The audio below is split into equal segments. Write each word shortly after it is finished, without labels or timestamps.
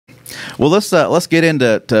Well, let's get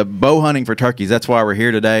into bow hunting for turkeys. That's why we're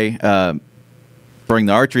here today. Bring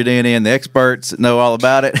the Archery Den in, the experts that know all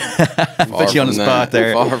about it. Put you on the spot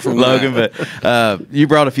there, Logan. But you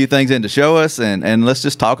brought a few things in to show us, and let's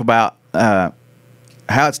just talk about how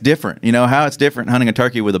it's different. You know, how it's different hunting a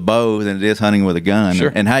turkey with a bow than it is hunting with a gun,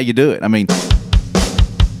 sure. and how you do it. I mean,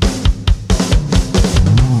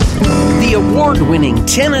 the award-winning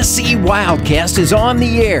Tennessee WildCast is on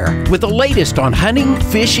the air with the latest on hunting,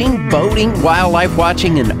 fishing, boating, wildlife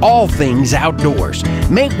watching, and all things outdoors.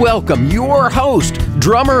 Make welcome your host,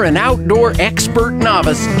 drummer and outdoor expert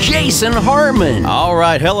novice, Jason Harmon. All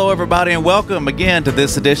right. Hello, everybody, and welcome again to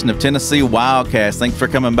this edition of Tennessee WildCast. Thanks for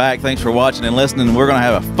coming back. Thanks for watching and listening. We're going to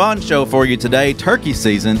have a fun show for you today. Turkey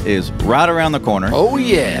season is right around the corner. Oh,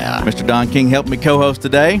 yeah. Mr. Don King helped me co-host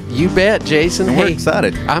today. You bet, Jason. And we're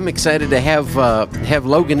excited. I'm excited to have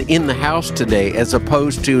Logan in the house today as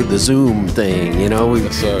opposed to the Zoom thing. You know,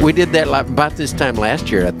 we did that about this time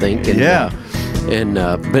last year, I think. And, yeah. And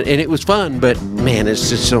it was fun, but man, it's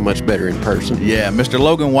just so much better in person. Yeah, Mr.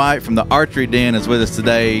 Logan White from the Archery Den is with us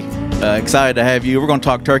today. Excited to have you. We're going to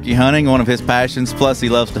talk turkey hunting, one of his passions. Plus, he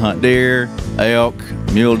loves to hunt deer, elk,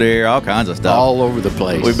 mule deer, all kinds of stuff. All over the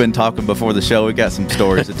place. We've been talking before the show. We've got some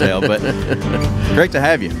stories to tell, but great to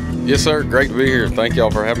have you. Yes, sir. Great to be here. Thank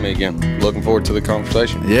y'all for having me again. Looking forward to the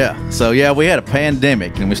conversation. Yeah. So, yeah, we had a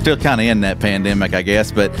pandemic, and we're still kind of in that pandemic, I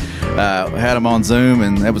guess, but we had them on Zoom,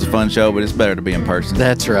 and that was a fun show, but it's better to be in person.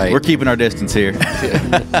 That's right. We're keeping our distance here.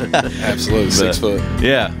 Absolutely. 6 foot.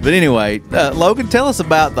 Yeah. But anyway, Logan, tell us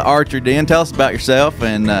about the Archery Den. Tell us about yourself,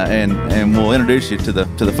 and we'll introduce you to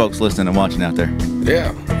the folks listening and watching out there.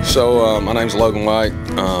 Yeah. So my name's Logan White.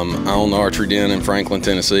 I own the Archery Den in Franklin,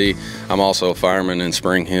 Tennessee. I'm also a fireman in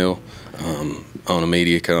Spring Hill. Own a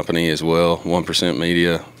media company as well, 1%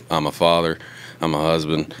 Media. I'm a father. I'm a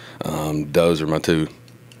husband. Those are my two,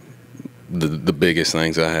 the biggest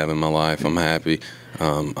things I have in my life. I'm happy.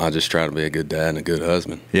 I just try to be a good dad and a good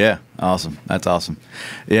husband. Yeah, awesome. That's awesome.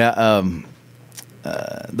 Yeah,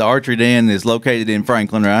 the Archery Den is located in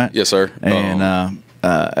Franklin, right? Yes, sir. And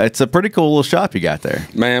it's a pretty cool little shop you got there.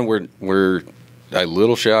 Man, we're a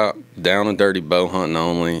little shop, down and dirty bow hunting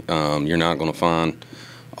only. You're not going to find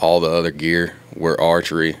all the other gear. We're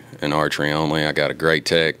archery and archery only. I got a great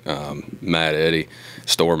tech, Matt Eddy,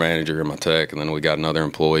 store manager in my tech, and then we got another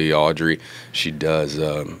employee, Audrey. She does.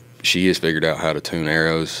 She has figured out how to tune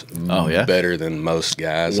arrows better than most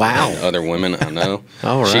guys. Wow. And other women I know.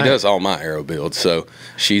 All right. She does all my arrow builds, so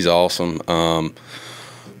she's awesome.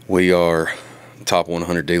 We are top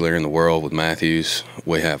 100 dealer in the world with Matthews.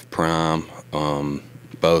 We have Prime,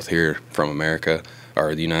 both here from America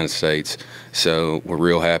or the United States. So we're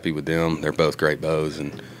real happy with them. They're both great bows,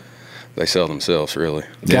 and they sell themselves, really.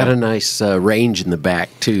 Got a nice range in the back,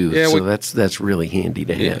 too, yeah, so that's really handy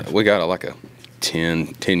to have. Yeah, we got like a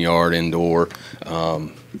 10-yard indoor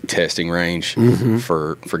testing range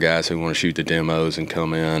for guys who want to shoot the demos and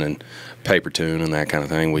come in and paper tune and that kind of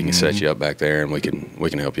thing. We can set you up back there, and we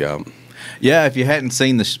can help you out. Yeah, if you hadn't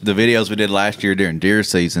seen the videos we did last year during deer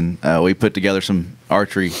season, we put together some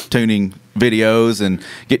archery tuning videos and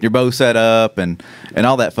getting your bow set up and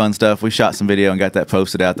all that fun stuff. We shot some video and got that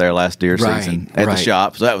posted out there last deer season at the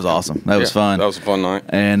shop. So that was awesome. That was fun. That was a fun night.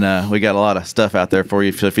 And we got a lot of stuff out there for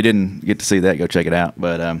you. So if you didn't get to see that, go check it out.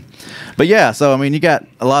 But yeah, so I mean, you got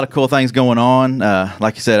a lot of cool things going on.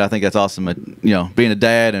 Like you said, I think that's awesome. You know, being a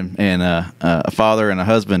dad and a father and a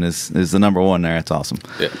husband is the number one there. That's awesome.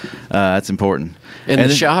 Yeah, that's important. And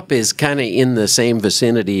the shop is kind of in the same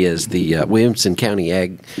vicinity as the Williamson County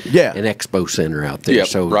Ag and Expo Center out there. Yep,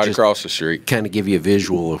 so right across the street. Kind of give you a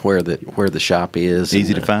visual of where the shop is.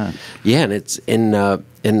 Easy to find. Yeah, and it's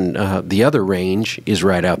the other range is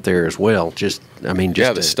right out there as well.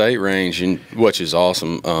 The state range, which is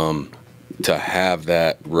awesome. To have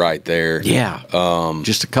that right there. Yeah.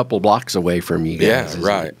 Just a couple blocks away from you guys.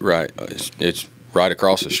 Yeah, right. It's right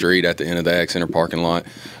across the street at the end of the Ag Center parking lot.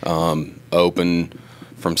 Open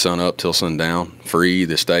from sun up till sundown. Free.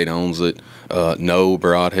 The state owns it. No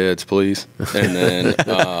broadheads, please. And then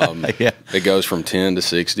it goes from 10 to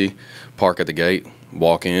 60. Park at the gate.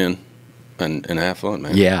 Walk in and have fun,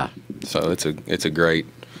 man. Yeah. So it's a great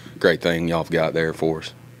thing y'all have got there for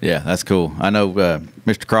us. Yeah, that's cool. I know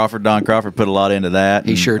Mr. Crawford, Don Crawford, put a lot into that.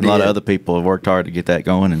 He sure did. A lot of other people have worked hard to get that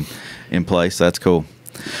going and in place. So that's cool.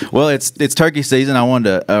 Well, it's turkey season. I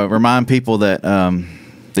wanted to remind people that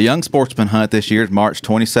the Young Sportsman Hunt this year is March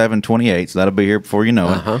 27, 28, so that'll be here before you know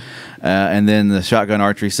it. And then the shotgun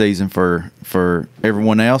archery season for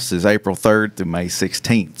everyone else is April 3rd through May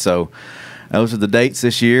 16th. So those are the dates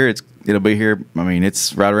this year. It'll be here. I mean,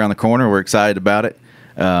 it's right around the corner. We're excited about it.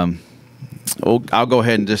 I'll go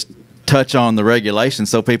ahead and just touch on the regulations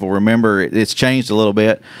so people remember it's changed a little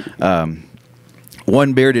bit.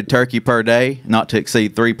 One bearded turkey per day, not to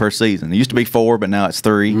exceed 3 per season. It used to be 4, but now it's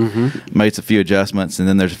 3. Made a few adjustments, and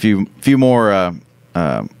then there's a few more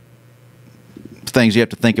things you have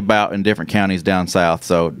to think about in different counties down south,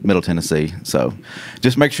 so Middle Tennessee. So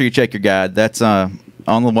just make sure you check your guide. That's on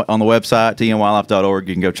the website, tnwildlife.org.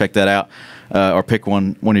 You can go check that out, or pick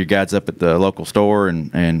one of your guides up at the local store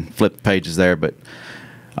and flip the pages there. But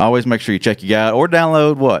always make sure you check your guide or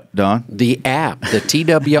download what, Don? The app, the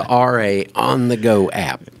TWRA On The Go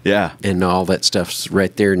app. Yeah. And all that stuff's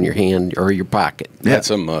right there in your hand or your pocket. That's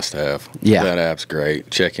a must-have. Yeah. That app's great.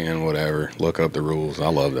 Check in, whatever. Look up the rules. I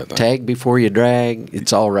love that thing. Tag before you drag.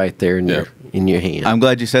 It's all right there in your hand. I'm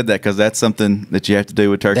glad you said that because that's something that you have to do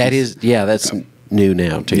with turkeys. That is, that's new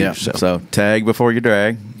now too. Yeah. So. So tag before you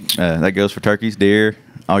drag. That goes for turkeys, deer,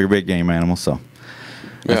 all your big game animals. So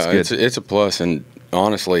that's good. It's a plus, and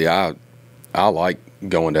honestly, I like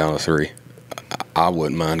going down to 3. I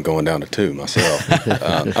wouldn't mind going down to 2 myself.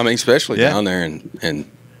 I mean, especially down there in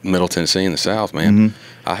Middle Tennessee in the South, man.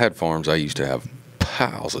 I had farms I used to have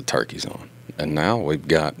piles of turkeys on, and now we've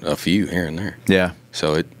got a few here and there. Yeah.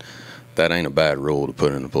 So that ain't a bad rule to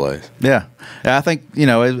put into place. Yeah. I think,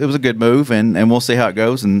 it was a good move, and we'll see how it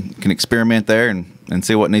goes and can experiment there and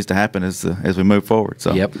see what needs to happen as we move forward.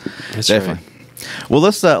 So yep. That's definitely. Right. Well,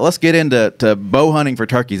 let's get into bow hunting for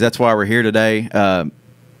turkeys. That's why we're here today.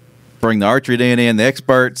 Bring the Archery Den in, the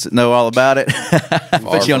experts that know all about it.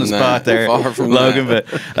 Put you on the spot there, Logan.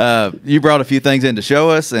 But you brought a few things in to show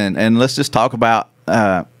us, and let's just talk about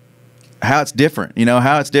how it's different.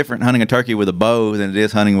 How it's different hunting a turkey with a bow than it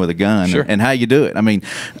is hunting with a gun, sure. and how you do it. I mean,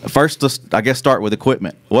 first let's start with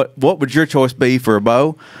equipment. What would your choice be for a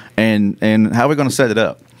bow, and how are we going to set it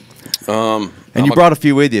up? And you brought a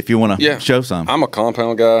few with you if you want to show some. I'm a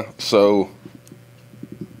compound guy, so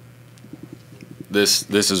this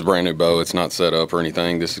is a brand new bow. It's not set up or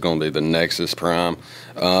anything. This is going to be the Nexus Prime.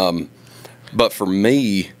 But for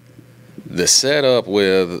me, the setup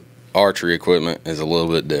with archery equipment is a little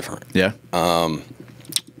bit different. Yeah.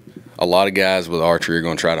 A lot of guys with archery are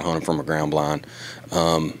going to try to hunt them from a ground blind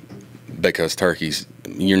because turkeys,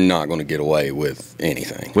 you're not going to get away with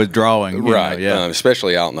anything. With drawing. Right.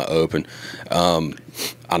 Especially out in the open.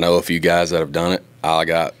 I know a few guys that have done it. I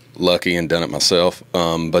got lucky and done it myself,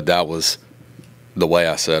 but that was the way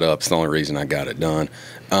I set up. It's the only reason I got it done.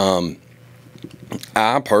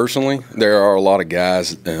 I personally, there are a lot of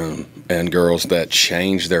guys and girls that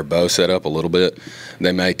change their bow setup a little bit.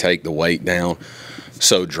 They may take the weight down,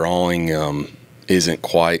 so drawing isn't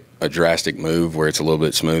quite a drastic move where it's a little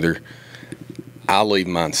bit smoother. I leave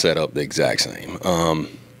mine set up the exact same.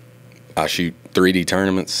 I shoot 3D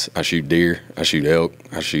tournaments. I shoot deer. I shoot elk.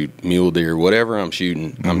 I shoot mule deer. Whatever I'm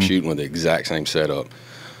shooting, I'm shooting with the exact same setup.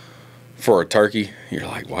 For a turkey, you're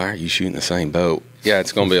like, why are you shooting the same bow? Yeah,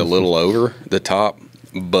 it's going to be a little over the top,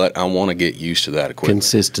 but I want to get used to that equipment.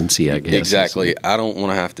 Consistency, I guess. Exactly. I don't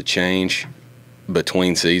want to have to change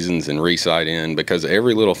between seasons and re-sight in, because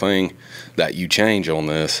every little thing that you change on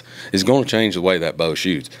this is going to change the way that bow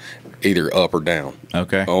shoots, either up or down.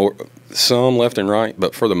 Okay. Or some left and right,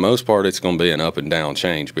 but for the most part, it's going to be an up and down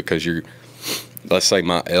change because let's say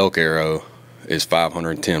my elk arrow is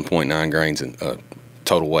 510.9 grains in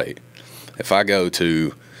total weight. If I go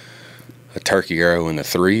to a turkey arrow in the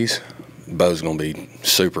 3s, the bow's going to be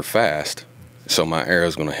super fast, so my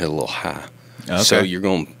arrow's going to hit a little high. Okay. So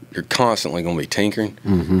you're constantly going to be tinkering,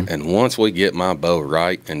 and once we get my bow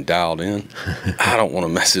right and dialed in, I don't want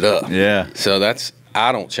to mess it up. Yeah. So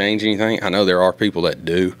I don't change anything. I know there are people that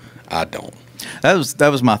do. I don't. That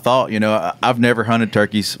was my thought. I've never hunted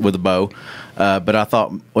turkeys with a bow, but I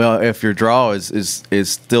thought, well, if your draw is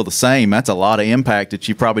still the same, that's a lot of impact that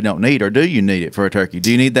you probably don't need. Or do you need it for a turkey?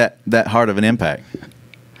 Do you need that hard of an impact?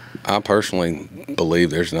 I personally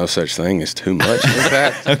believe there's no such thing as too much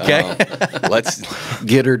impact. Okay. Let's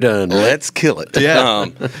get her done. Let's kill it. Yeah.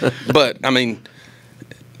 But I mean,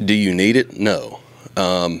 do you need it? No.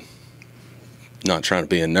 Not trying to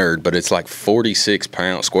be a nerd, but it's like 46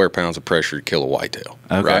 square pounds of pressure to kill a whitetail.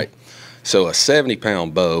 Okay. Right? So a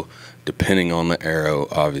 70-pound bow, depending on the arrow,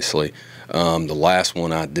 obviously. The last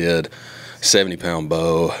one I did, 70-pound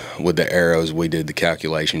bow with the arrows we did the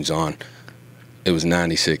calculations on, it was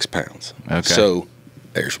 96 pounds. Okay. So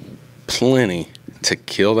there's plenty to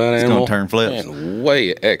kill that animal. It's going to turn flips. And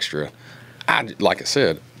way extra. Like I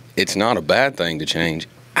said, it's not a bad thing to change.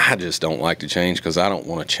 I just don't like to change because I don't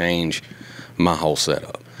want to change my whole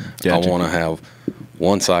setup. Gotcha. I want to have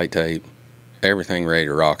one sight tape, everything ready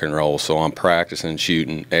to rock and roll, so I'm practicing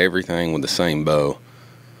shooting everything with the same bow.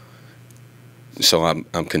 So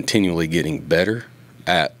I'm continually getting better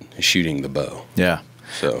at shooting the bow. Yeah.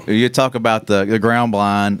 So you talk about the ground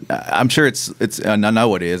blind. I'm sure it's I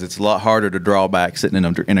know it is. It's a lot harder to draw back sitting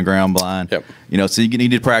in a ground blind. Yep. You know, so you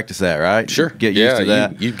need to practice that, right? Sure. Get used to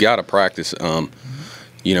that. You've got to practice.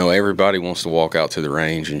 You know, everybody wants to walk out to the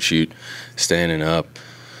range and shoot standing up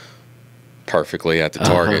perfectly at the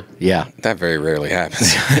target. Yeah. That very rarely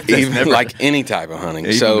happens. Even like any type of hunting.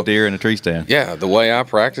 Even so a deer in a tree stand. Yeah, the way I'll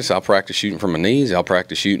practice shooting from my knees. I'll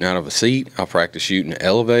practice shooting out of a seat. I'll practice shooting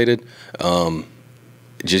elevated.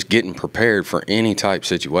 Just getting prepared for any type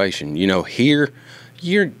situation. You know, here,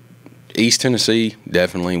 you're East Tennessee,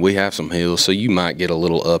 definitely. We have some hills, so you might get a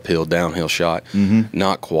little uphill, downhill shot.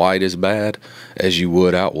 Not quite as bad as you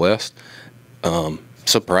would out west. So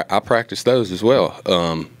I practice those as well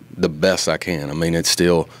the best I can. I mean, it's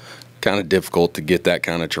still kind of difficult to get that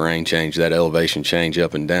kind of terrain change, that elevation change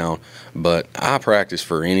up and down. But I practice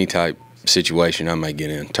for any type situation I may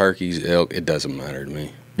get in. Turkeys, elk, it doesn't matter to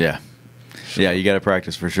me. Yeah. Yeah, you got to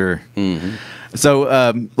practice for sure.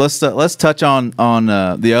 So let's touch on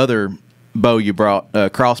the other bow you brought,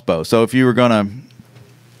 crossbow. So if you were gonna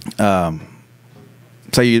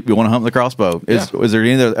say you want to hunt with a crossbow, is there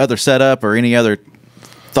any other setup or any other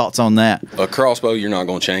thoughts on that? A crossbow, you're not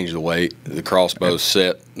going to change the weight. The crossbow's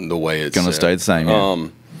set the way it's going to stay the same. Yeah.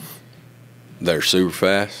 They're super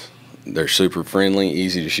fast. They're super friendly,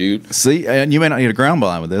 easy to shoot. See, and you may not need a ground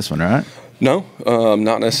blind with this one, right? No,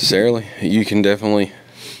 not necessarily. You can definitely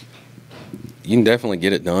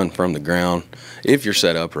get it done from the ground if you're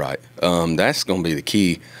set up right. That's going to be the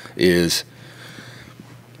key. And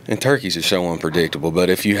turkeys are so unpredictable, but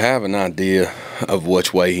if you have an idea of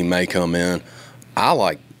which way he may come in,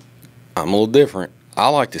 I'm a little different. I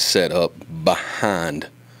like to set up behind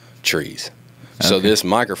trees. Okay. So this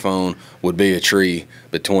microphone would be a tree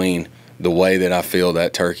between the way that I feel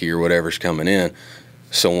that turkey or whatever's coming in.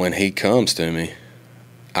 So when he comes to me,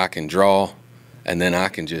 I can draw, and then I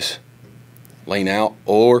can just lean out,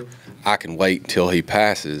 or I can wait till he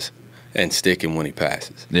passes and stick him when he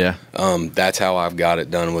passes. Yeah. That's how I've got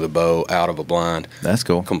it done with a bow out of a blind. That's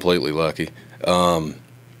cool. Completely lucky.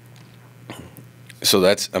 So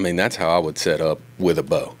that's how I would set up with a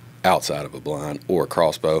bow outside of a blind or a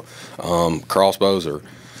crossbow. Crossbows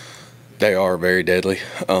they are very deadly,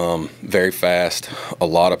 very fast. A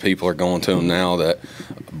lot of people are going to them now that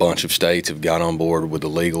a bunch of states have got on board with the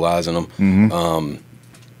legalizing them.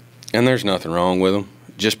 And there's nothing wrong with them.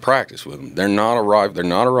 Just practice with them. They're not a rifle. They're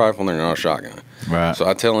not a shotgun. Right. So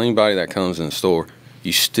I tell anybody that comes in the store,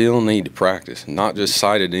 you still need to practice, not just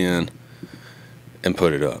sight it in and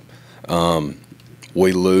put it up.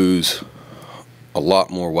 We lose a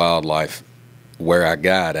lot more wildlife where I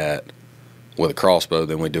guide at with a crossbow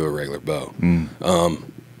than we do a regular bow.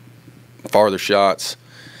 Farther shots,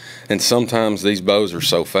 and sometimes these bows are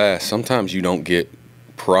so fast, sometimes you don't get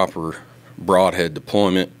proper broadhead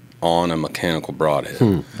deployment on a mechanical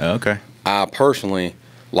broadhead. Okay. I personally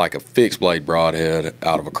like a fixed blade broadhead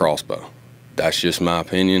out of a crossbow. That's just my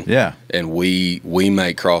opinion. Yeah. And we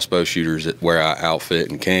make crossbow shooters where I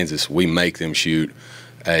outfit in Kansas. We make them shoot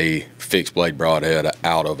a fixed blade broadhead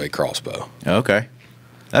out of a crossbow. Okay.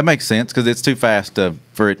 That makes sense because it's too fast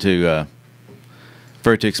for it to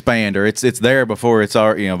expand, or it's there before it's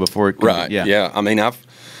already, before it. Right. Yeah. Yeah. I mean, I've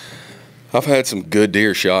had some good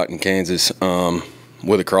deer shot in Kansas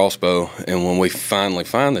with a crossbow, and when we finally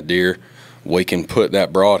find the deer, we can put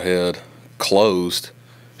that broadhead closed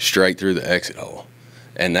straight through the exit hole,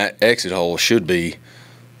 and that exit hole should be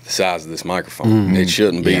the size of this microphone. It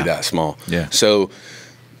shouldn't be that small. Yeah. So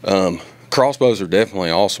crossbows are definitely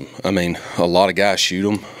awesome. I mean, a lot of guys shoot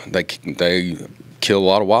them. They kill a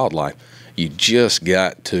lot of wildlife. You just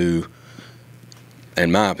got to,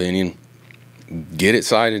 in my opinion, get it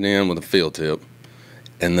sighted in with a field tip,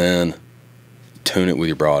 and then tune it with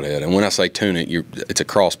your broadhead. And when I say tune it, it's a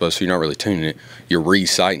crossbow, so you're not really tuning it. You're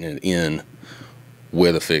re-sighting it in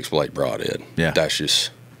with a fixed blade broadhead. Yeah. That's just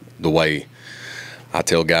the way I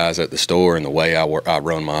tell guys at the store and the way I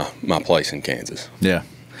run my place in Kansas. Yeah.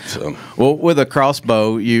 So, well, with a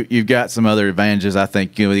crossbow, you've got some other advantages. I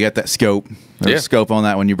think you got that scope. There's scope on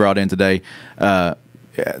that one you brought in today.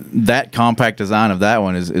 That compact design of that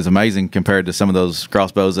one is amazing compared to some of those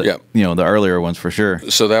crossbows that the earlier ones for sure.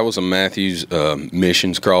 So that was a Matthews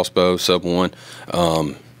Missions crossbow, sub 1,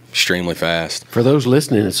 extremely fast. For those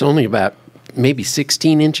listening, it's only about maybe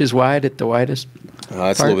 16 inches wide at the widest.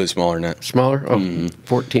 It's a little bit smaller than that. Smaller? Oh,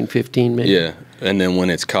 14, 15 maybe? Yeah, and then when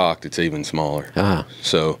it's cocked, it's even smaller.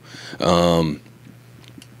 So, but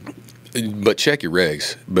check your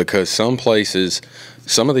regs, because some places,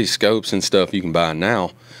 some of these scopes and stuff you can buy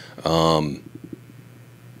now,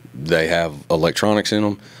 they have electronics in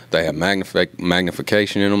them. They have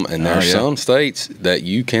magnification in them, and there are some states that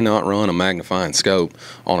you cannot run a magnifying scope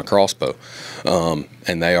on a crossbow,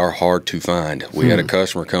 and they are hard to find. We had a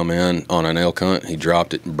customer come in on an elk hunt. He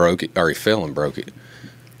dropped it and broke it, or he fell and broke it.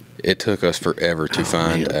 It took us forever to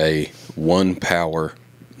find a one-power,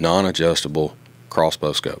 non-adjustable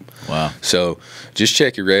crossbow scope. Wow. So just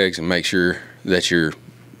check your regs and make sure that you're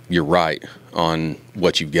right on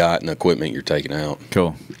what you've got and the equipment you're taking out.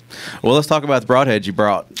 Cool. Well, let's talk about the broadheads you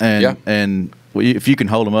brought. And if you can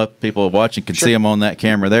hold them up, people watching can see them on that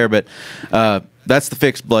camera there. But that's the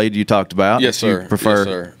fixed blade you talked about. Yes, sir. You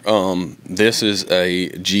prefer. Yes, sir. This is a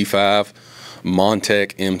G5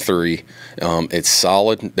 Montec M3. It's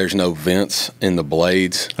solid. There's no vents in the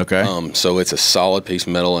blades. Okay. So it's a solid piece of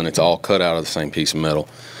metal, and it's all cut out of the same piece of metal.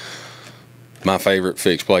 My favorite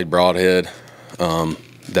fixed blade broadhead.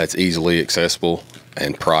 That's easily accessible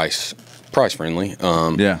and price friendly.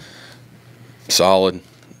 Solid.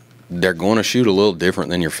 They're going to shoot a little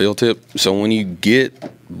different than your field tip. So when you get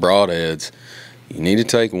broadheads, you need to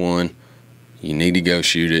take one. You need to go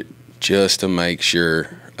shoot it just to make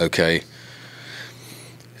sure, okay,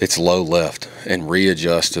 it's low left, and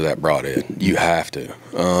readjust to that broadhead. You have to.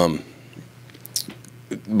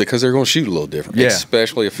 Because they're going to shoot a little different,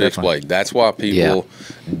 especially a fixed blade. That's why people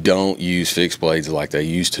don't use fixed blades like they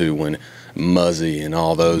used to when Muzzy and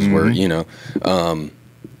all those were,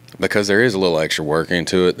 because there is a little extra work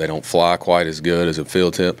into it. They don't fly quite as good as a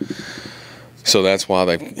field tip. So that's why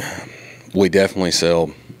we definitely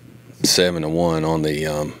sell 7-to-1 on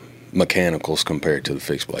the mechanicals compared to the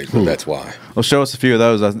fixed blades, but that's why. Well, show us a few of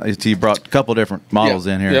those. I see you brought a couple different models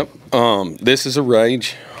in here. Yep. This is a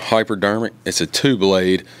Rage hypodermic. It's a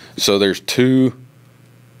 2-blade, so there's two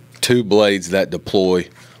blades that deploy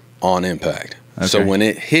on impact. Okay. So when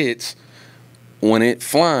it hits, when it's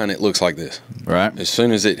flying, it looks like this. Right. As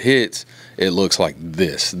soon as it hits, it looks like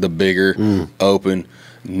this. The bigger, open,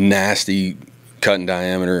 nasty, cutting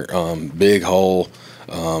diameter, big hole,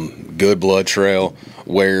 good blood trail.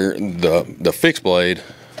 Where the fixed blade,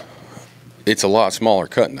 it's a lot smaller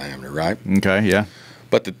cutting diameter, right? Okay, yeah.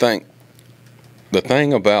 But the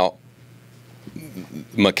thing about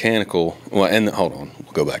mechanical, hold on,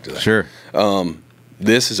 we'll go back to that. Sure.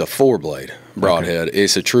 This is a 4-blade broadhead. Okay.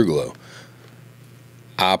 It's a true glow.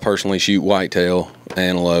 I personally shoot whitetail,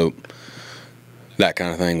 antelope, that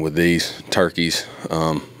kind of thing with these turkeys.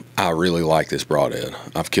 I really like this broadhead.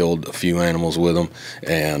 I've killed a few animals with them,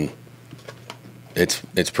 and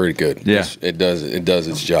it's pretty good. Yeah. It does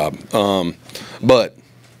its job. But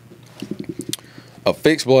a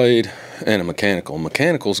fixed blade and a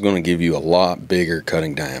mechanical is going to give you a lot bigger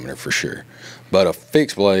cutting diameter for sure. But a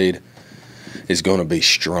fixed blade is going to be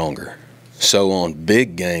stronger. So on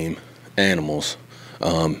big game animals,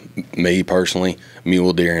 me personally,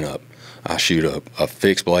 mule deer and up, I shoot a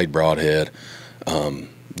fixed blade broadhead.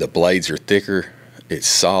 The blades are thicker. It's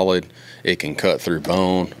solid. It can cut through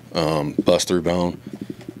bone, bust through bone.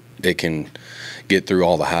 It can get through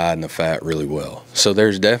all the hide and the fat really well. So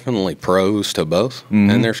there's definitely pros to both,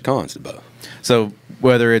 and there's cons to both. So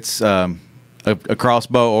whether it's a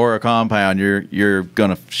crossbow or a compound, you're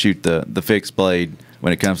gonna shoot the fixed blade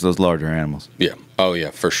when it comes to those larger animals. Yeah. Oh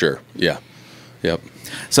yeah, for sure. Yeah. Yep.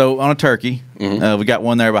 So on a turkey, we got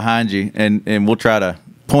one there behind you, and we'll try to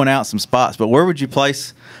point out some spots. But where would you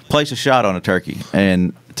place a shot on a turkey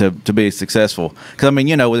and to be successful? Because I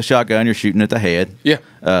mean, with a shotgun, you're shooting at the head. Yeah.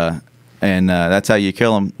 And that's how you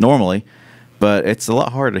kill them normally. But it's a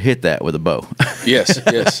lot harder to hit that with a bow. Yes,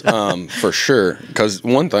 for sure. Because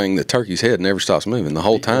one thing, the turkey's head never stops moving the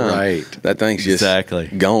whole time. Right. That thing's just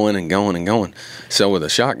going and going and going. So with a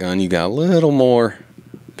shotgun, you got a little more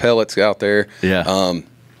pellets out there. Yeah.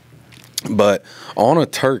 But on a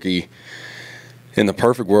turkey, in the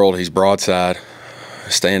perfect world, he's broadside,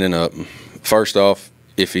 standing up. First off,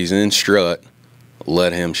 if he's in strut,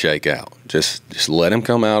 let him shake out. Just let him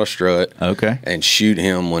come out of strut. Okay. And shoot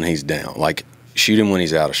him when he's down. Like, shoot him when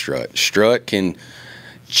he's out of strut. Strut can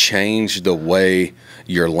change the way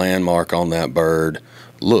your landmark on that bird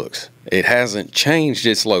looks. It hasn't changed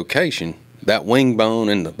its location. That wing bone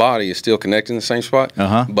and the body is still connected in the same spot,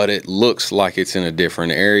 but it looks like it's in a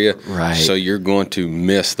different area. Right. So you're going to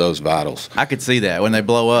miss those vitals. I could see that when they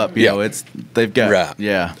blow up. You know, they've got right.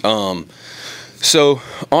 Yeah. So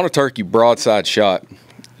on a turkey broadside shot,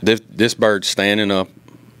 this bird's standing up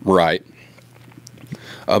right,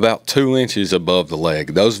 about 2 inches above the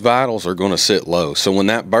leg. Those vitals are going to sit low. So when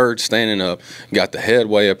that bird's standing up, got the head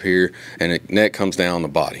way up here, and the neck comes down the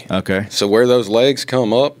body. Okay. So where those legs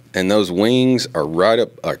come up and those wings are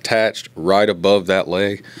attached right above that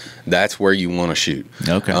leg, that's where you want to shoot.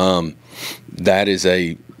 Okay. That is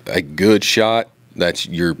a good shot That's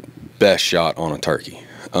your best shot on a turkey.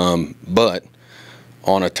 But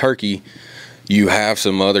on a turkey, you have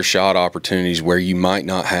some other shot opportunities where you might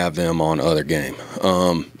not have them on other game.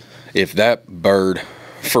 If that bird,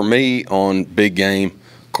 for me on big game,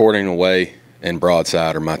 quartering away and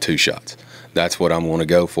broadside are my 2 shots. That's what I'm going to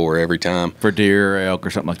go for every time. For deer or elk or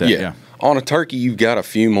something like that. Yeah. On a turkey, you've got a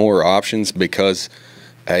few more options because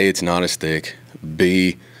A, it's not as thick.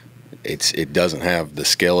 B, it doesn't have the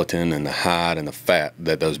skeleton and the hide and the fat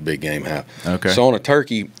that those big game have. Okay. So on a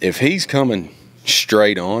turkey, if he's coming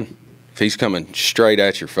straight on, if he's coming straight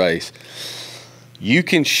at your face, you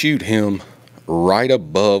can shoot him right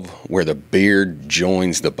above where the beard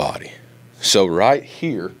joins the body. So right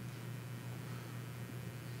here,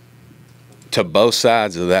 to both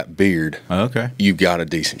sides of that beard, you've got a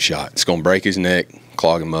decent shot. It's going to break his neck,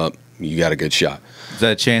 clog him up. You got a good shot. Is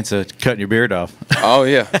that a chance of cutting your beard off? Oh,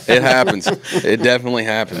 yeah. It happens. It definitely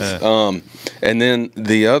happens. And then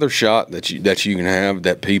the other shot that you can have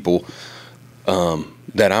that people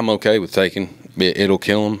that I'm okay with taking, it'll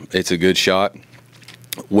kill him. It's a good shot.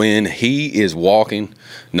 When he is walking,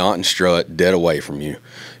 not in strut, dead away from you,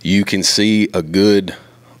 you can see a good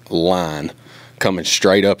line coming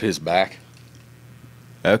straight up his back.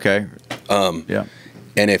 Okay. Yeah.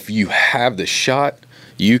 And if you have the shot,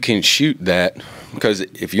 you can shoot that, because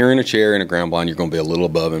if you're in a chair in a ground blind, you're going to be a little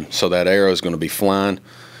above him. So that arrow is going to be flying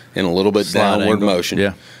in a little bit downward motion.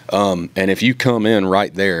 Yeah. And if you come in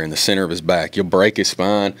right there in the center of his back, you'll break his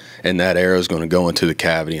spine, and that arrow is going to go into the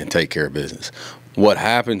cavity and take care of business. What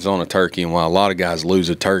happens on a turkey, and why a lot of guys lose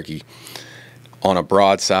a turkey, on a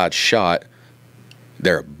broadside shot,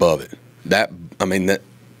 they're above it.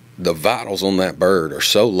 The vitals on that bird are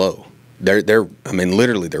so low.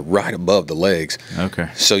 Literally they're right above the legs. Okay.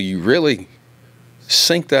 So you really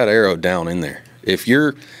sink that arrow down in there. If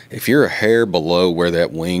you're a hair below where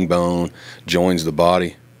that wing bone joins the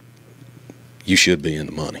body, you should be in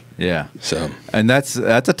the money. Yeah. So, and that's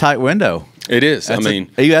a tight window. It is.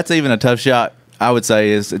 That's even a tough shot, I would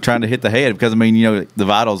say, is trying to hit the head, because the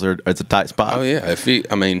vitals it's a tight spot. Oh yeah.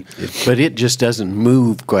 But it just doesn't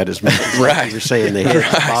move quite as much. Right. You're saying the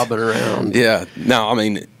head's bobbing around. Yeah. No,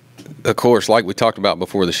 of course, like we talked about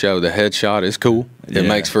before the show, the headshot is cool. It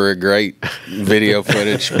makes for a great video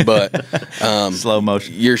footage, but slow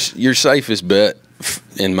motion. Your safest bet,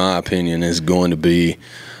 in my opinion, is going to be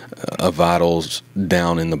a vitals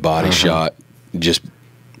down in the body shot. Just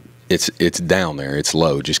it's down there. It's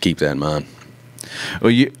low. Just keep that in mind.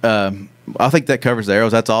 Well, I think that covers the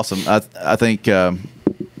arrows. That's awesome. I think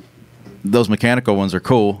those mechanical ones are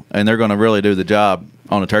cool, and they're going to really do the job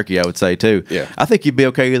on a turkey, I would say, too. Yeah. I think you'd be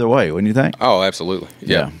okay either way, wouldn't you think? Oh, absolutely.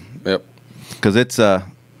 Yeah. Yep. Because it's,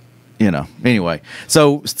 anyway.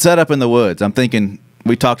 So set up in the woods. I'm thinking,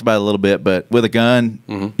 we talked about it a little bit, but with a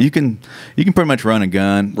gun, you can pretty much run a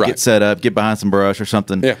gun, get set up, get behind some brush or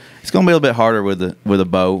something. Yeah. It's going to be a little bit harder with a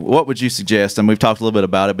bow. What would you suggest? And we've talked a little bit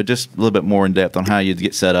about it, but just a little bit more in depth on how you'd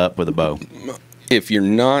get set up with a bow. If you're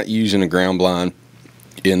not using a ground blind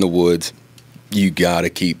in the woods, you got to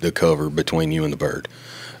keep the cover between you and the bird.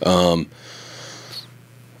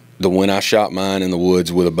 When I shot mine in the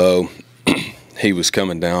woods with a bow, he was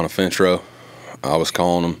coming down a fence row. I was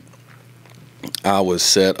calling him. I was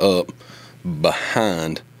set up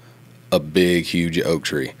behind a big, huge oak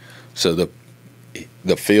tree. So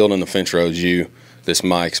the field and the fence row is you. This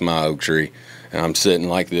mic's my oak tree. And I'm sitting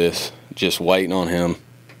like this, just waiting on him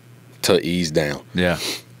to ease down. Yeah.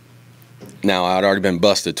 Now, I'd already been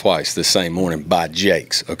busted twice the same morning by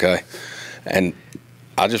Jakes, okay? And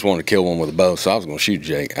I just wanted to kill one with a bow, so I was going to shoot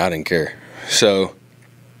Jake. I didn't care. So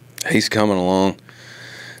he's coming along,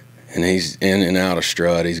 and he's in and out of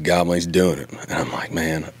strut. He's gobbling. He's doing it. And I'm like,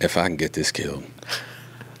 man, if I can get this killed.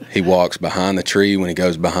 He walks behind the tree. When he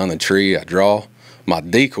goes behind the tree, I draw. My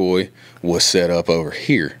decoy was set up over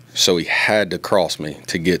here, so he had to cross me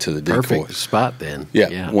to get to the decoy. Perfect spot then.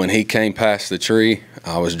 Yeah. When he came past the tree,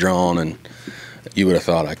 I was drawn, and you would have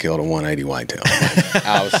thought I killed a 180 whitetail.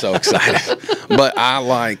 I was so excited. But I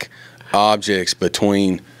like objects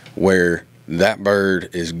between where that bird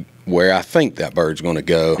is, where I think that bird's going to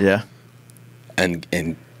go. Yeah. And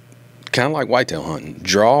kind of like whitetail hunting.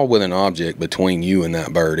 Draw with an object between you and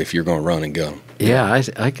that bird if you're going to run and gun. Yeah,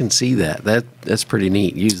 I can see that. That's pretty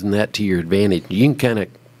neat, using that to your advantage. You can kind of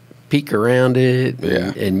peek around it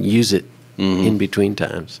and use it in between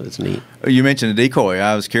times. That's neat. You mentioned a decoy.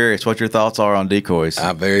 I was curious what your thoughts are on decoys.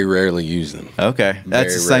 I very rarely use them. Okay.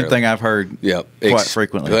 That's the same thing I've heard quite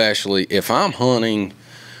frequently. Especially if I'm hunting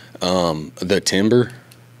the timber,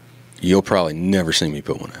 you'll probably never see me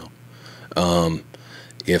put one out.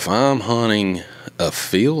 If I'm hunting a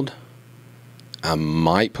field, I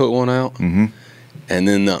might put one out. And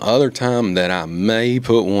then the other time that I may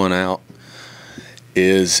put one out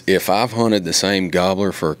is if I've hunted the same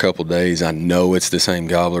gobbler for a couple days, I know it's the same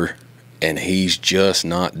gobbler, and he's just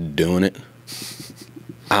not doing it.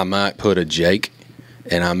 I might put a Jake,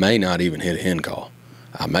 and I may not even hit a hen call.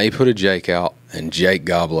 I may put a Jake out and Jake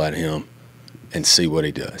gobble at him and see what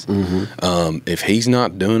he does. If he's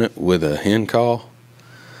not doing it with a hen call,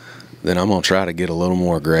 then I'm going to try to get a little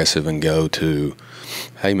more aggressive and go to,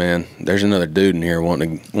 hey, man, there's another dude in here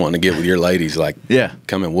wanting to get with your ladies. Like, yeah,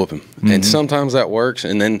 come and whoop him. And sometimes that works.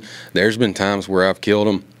 And then there's been times where I've killed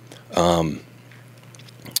him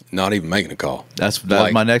not even making a call. That's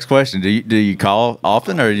like, my next question. Do you call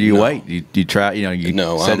often, or do you wait? You try,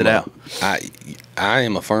 you set it out? I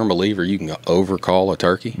am a firm believer you can overcall a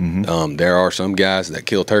turkey. There are some guys that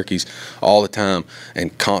kill turkeys all the time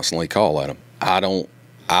and constantly call at them.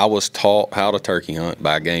 I was taught how to turkey hunt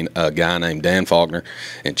by a guy named Dan Faulkner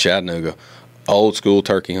in Chattanooga, old school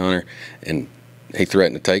turkey hunter, and he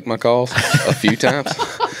threatened to take my calls a few times.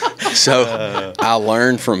 So I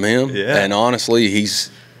learned from him, and honestly, he's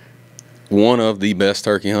one of the best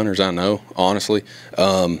turkey hunters I know, honestly.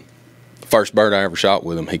 First bird I ever shot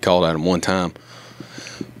with him, he called at him one time,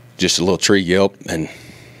 just a little tree yelp, and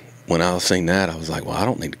when I seen that, I was like, well, I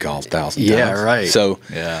don't need to call 1,000 times. Yeah, right. So,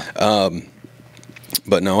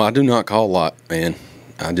 but no, I do not call a lot, man.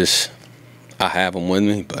 I have them with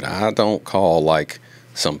me, but I don't call like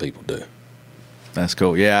some people do. That's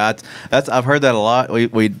cool. Yeah, I've heard that a lot.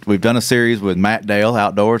 We've done a series with Matt Dale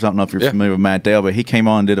Outdoors. I don't know if you're familiar with Matt Dale, but he came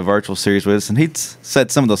on and did a virtual series with us, and he'd said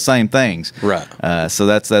some of the same things. Right. So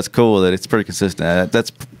that's cool that it's pretty consistent.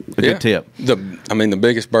 That's a good tip. The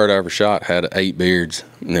biggest bird I ever shot had 8 beards,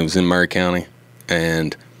 and it was in Murray County,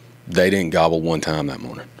 and they didn't gobble one time that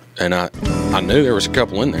morning. And I knew there was a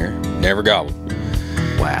couple in there, never gobbled.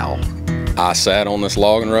 Wow. I sat on this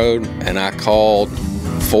logging road, and I called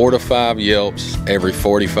 4 to 5 yelps every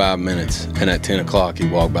 45 minutes, and at 10 o'clock he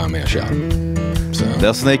walked by me, I shot him. So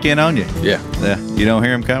they'll sneak in on you. Yeah, you don't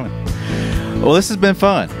hear them coming. Well, this has been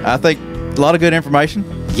fun. I think a lot of good information.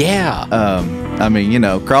 Yeah.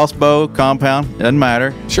 Crossbow, compound, doesn't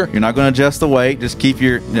matter. Sure. You're not going to adjust the weight. Just keep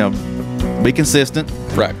be consistent.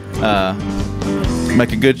 Right.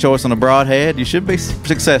 Make a good choice on a broadhead. You should be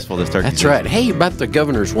successful this turkey. That's right. Hey, about the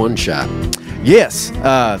Governor's One Shot. Yes.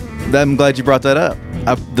 I'm glad you brought that up.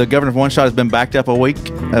 The Governor's One Shot has been backed up a week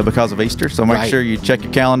because of Easter, so make sure you check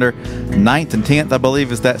your calendar. 9th and 10th, I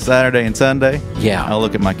believe, is that Saturday and Sunday. Yeah. I'll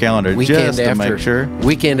look at my calendar just to make sure.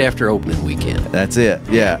 Weekend after opening weekend. That's it.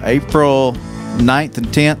 Yeah, April 9th and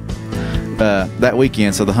 10th, that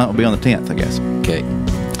weekend, so the hunt will be on the 10th, I guess. Okay.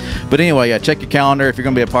 But anyway, check your calendar if you're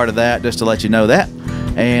going to be a part of that, just to let you know that.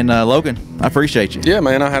 And Logan, I appreciate you. Yeah,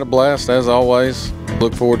 man, I had a blast as always.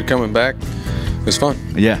 Look forward to coming back. It was fun.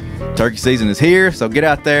 Yeah, turkey season is here, so get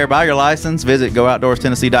out there, buy your license, visit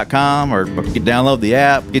GoOutdoorsTennessee.com, or download the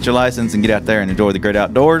app, get your license, and get out there and enjoy the great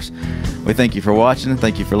outdoors. We thank you for watching,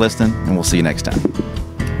 thank you for listening, and we'll see you next time.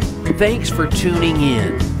 Thanks for tuning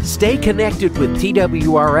in. Stay connected with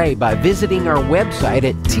TWRA by visiting our website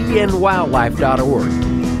at tnwildlife.org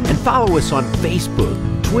and follow us on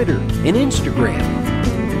Facebook, Twitter, and Instagram.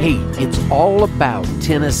 Hey, it's all about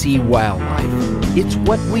Tennessee wildlife. It's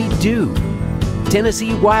what we do. Tennessee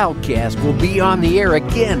WildCast will be on the air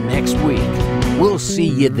again next week. We'll see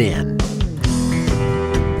you then.